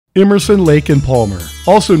Emerson, Lake and Palmer,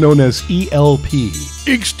 also known as ELP.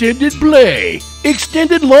 Extended play.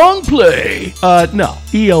 Extended long play. No.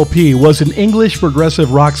 ELP was an English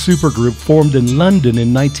progressive rock supergroup formed in London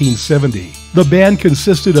in 1970. The band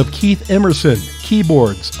consisted of Keith Emerson,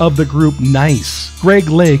 keyboards of the group Nice, Greg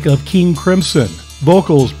Lake of King Crimson,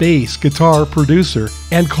 vocals, bass, guitar, producer,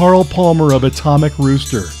 and Carl Palmer of Atomic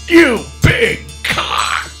Rooster. You big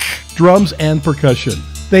cock! Drums and percussion.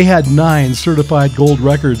 They had 9 certified gold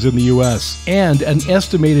records in the U.S. and an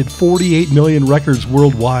estimated 48 million records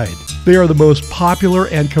worldwide. They are the most popular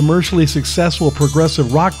and commercially successful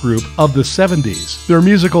progressive rock group of the 70s. Their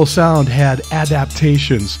musical sound had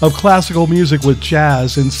adaptations of classical music with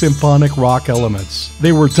jazz and symphonic rock elements.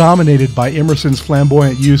 They were dominated by Emerson's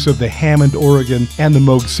flamboyant use of the Hammond organ and the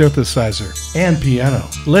Moog synthesizer and piano.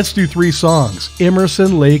 Let's do 3 songs: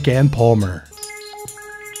 Emerson, Lake, and Palmer.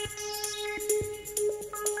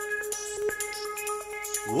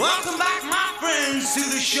 Welcome back, my friends, to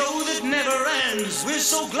the show that never ends. We're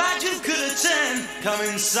so glad you could attend. Come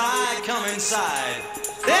inside, come inside.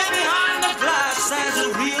 There behind the glass stands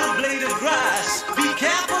a real blade of grass. Be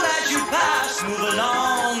careful as you pass. Move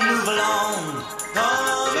along, move along.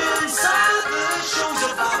 Come inside, the show's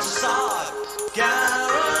about to start.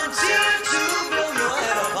 Guaranteed to blow your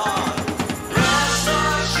head apart. Rest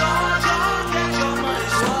assured, you'll get your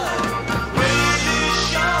money's worth. Really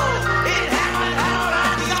show it happened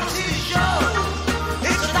out. You gotta see the show.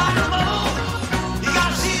 It's a dynamo. You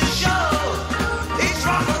gotta see the show. It's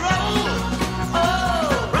rock and roll.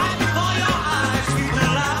 Oh, right before your eyes, people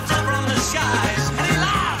laughter from the skies, and he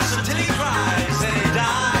laughs until he cries, and he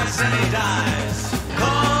dies.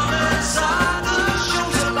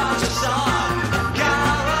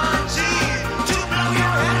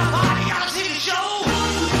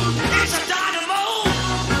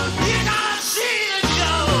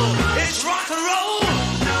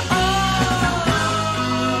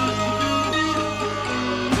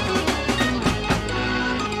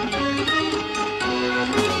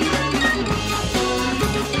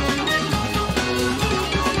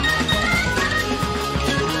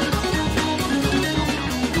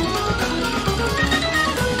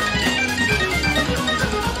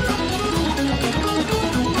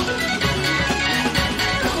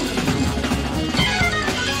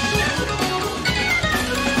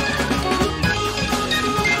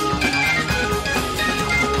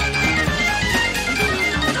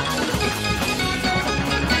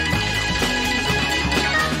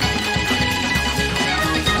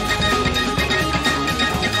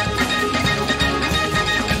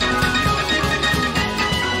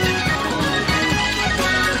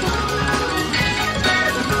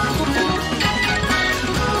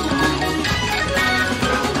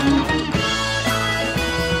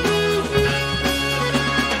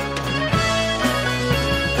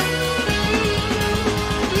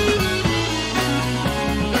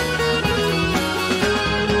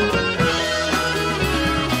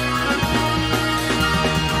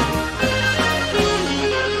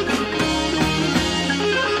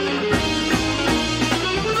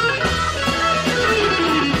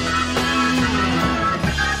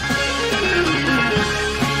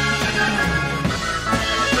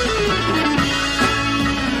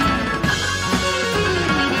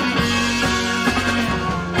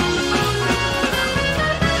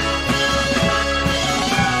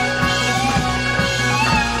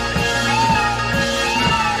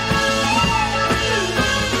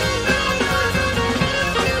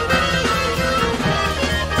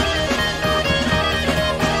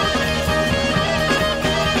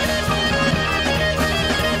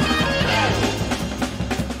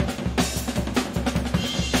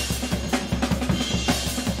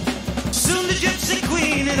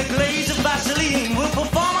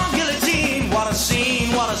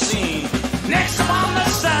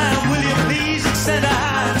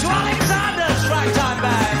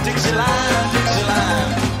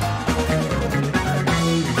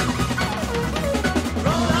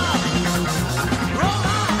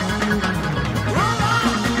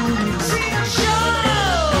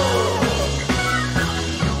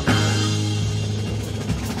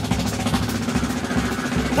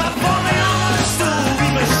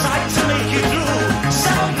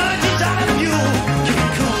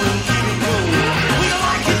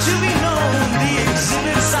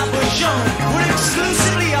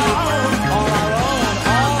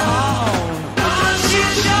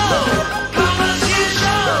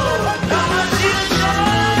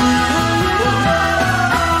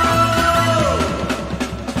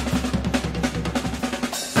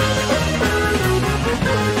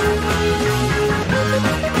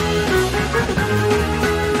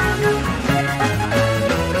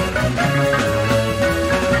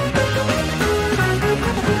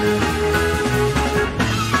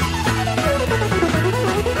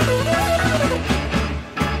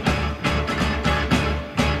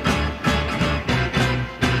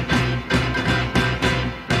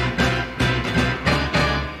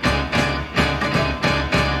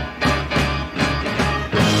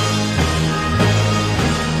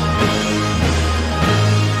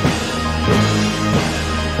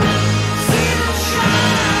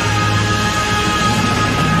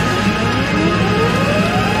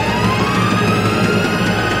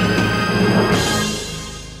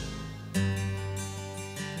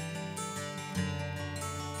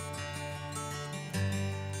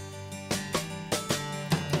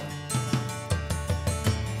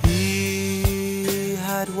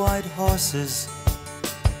 had white horses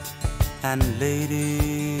and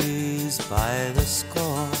ladies by the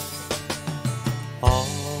score,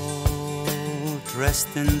 all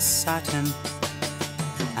dressed in satin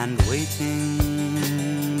and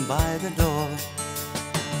waiting by the door.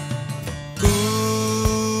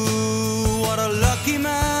 Ooh, what a lucky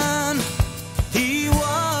man he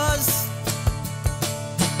was.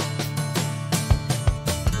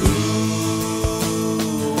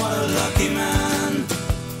 Ooh, what a lucky man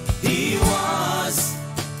he was.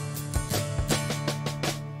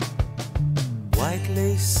 White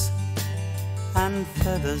lace and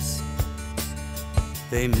feathers,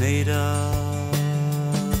 they made up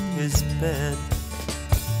his bed.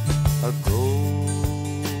 A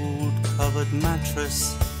gold-covered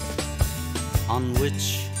mattress on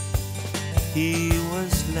which he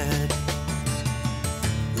was led.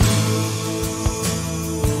 Ooh,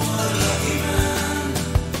 what a lucky man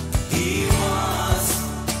he was.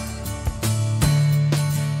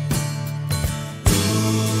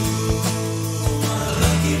 Ooh, what a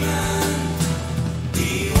lucky man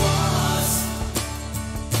he was.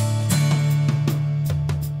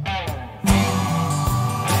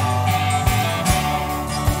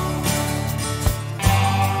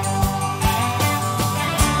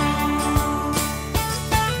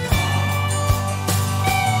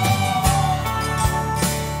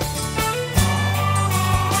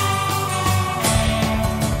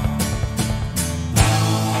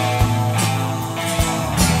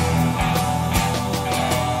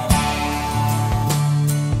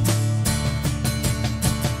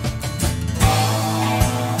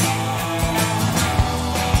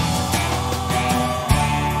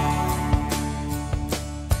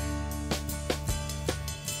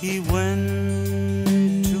 He went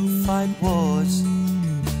to fight wars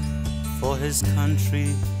for his country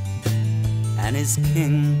and his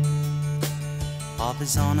king, of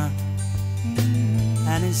his honor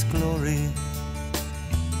and his glory.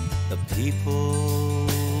 The people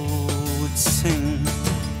would sing.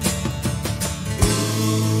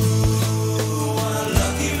 Ooh, what a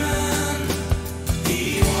lucky man he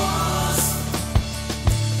was.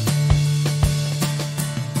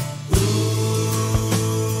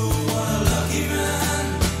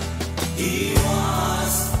 He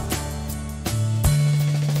was.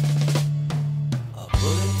 A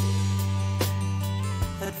bullet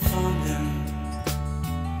had found him.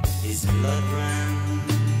 His blood ran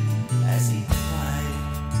as he cried.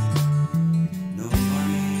 No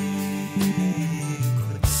money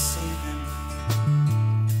could save him,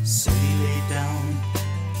 so he lay down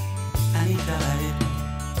and he died.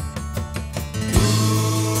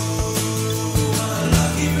 Ooh, what a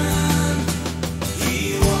lucky man he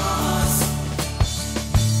was.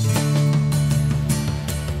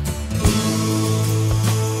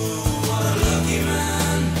 What a lucky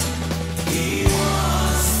man he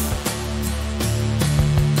was.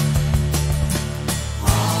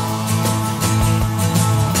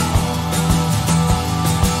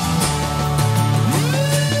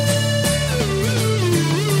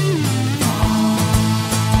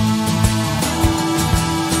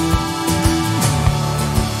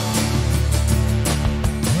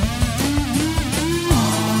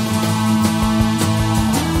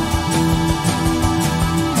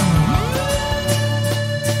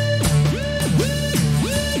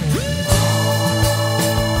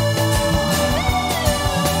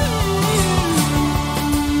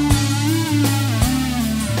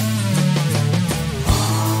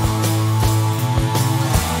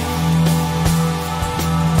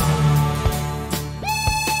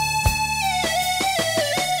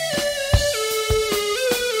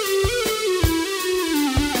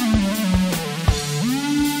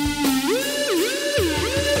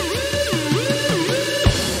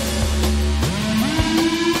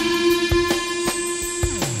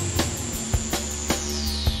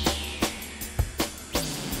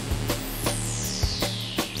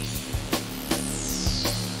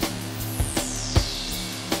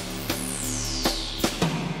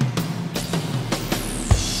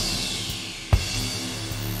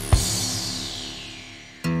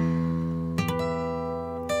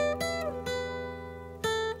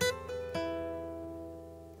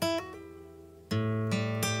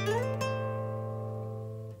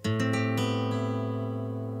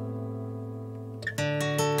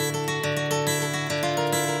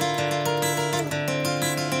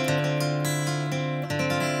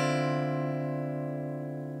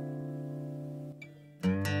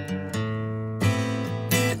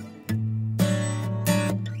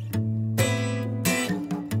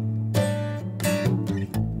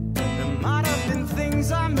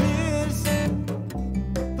 things I miss,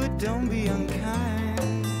 but don't be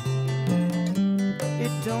unkind.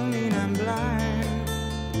 don't mean I'm blind.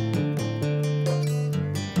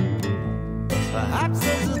 Perhaps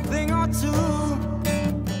there's a thing or two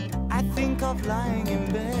I think of lying in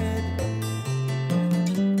bed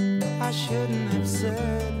I shouldn't have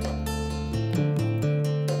said,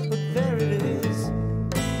 but there it is.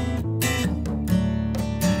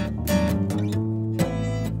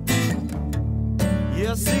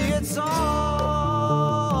 You see, it's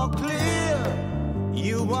all clear.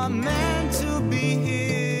 You are meant to be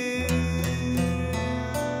here.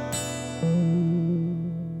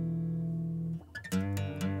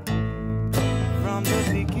 From the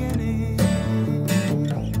beginning.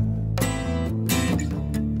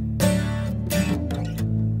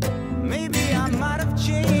 Maybe I might have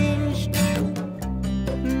changed,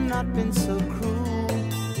 not been so cruel,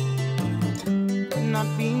 not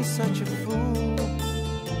being such a fool.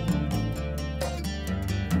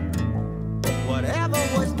 Whatever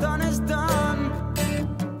was done is done.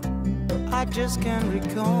 I just can't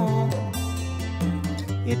recall.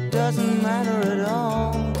 It doesn't matter at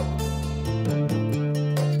all.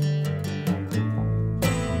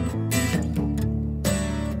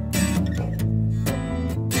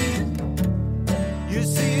 You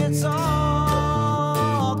see, it's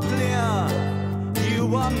all clear.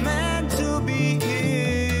 You are meant to be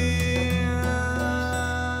here.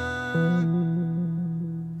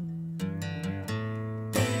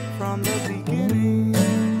 From the beginning.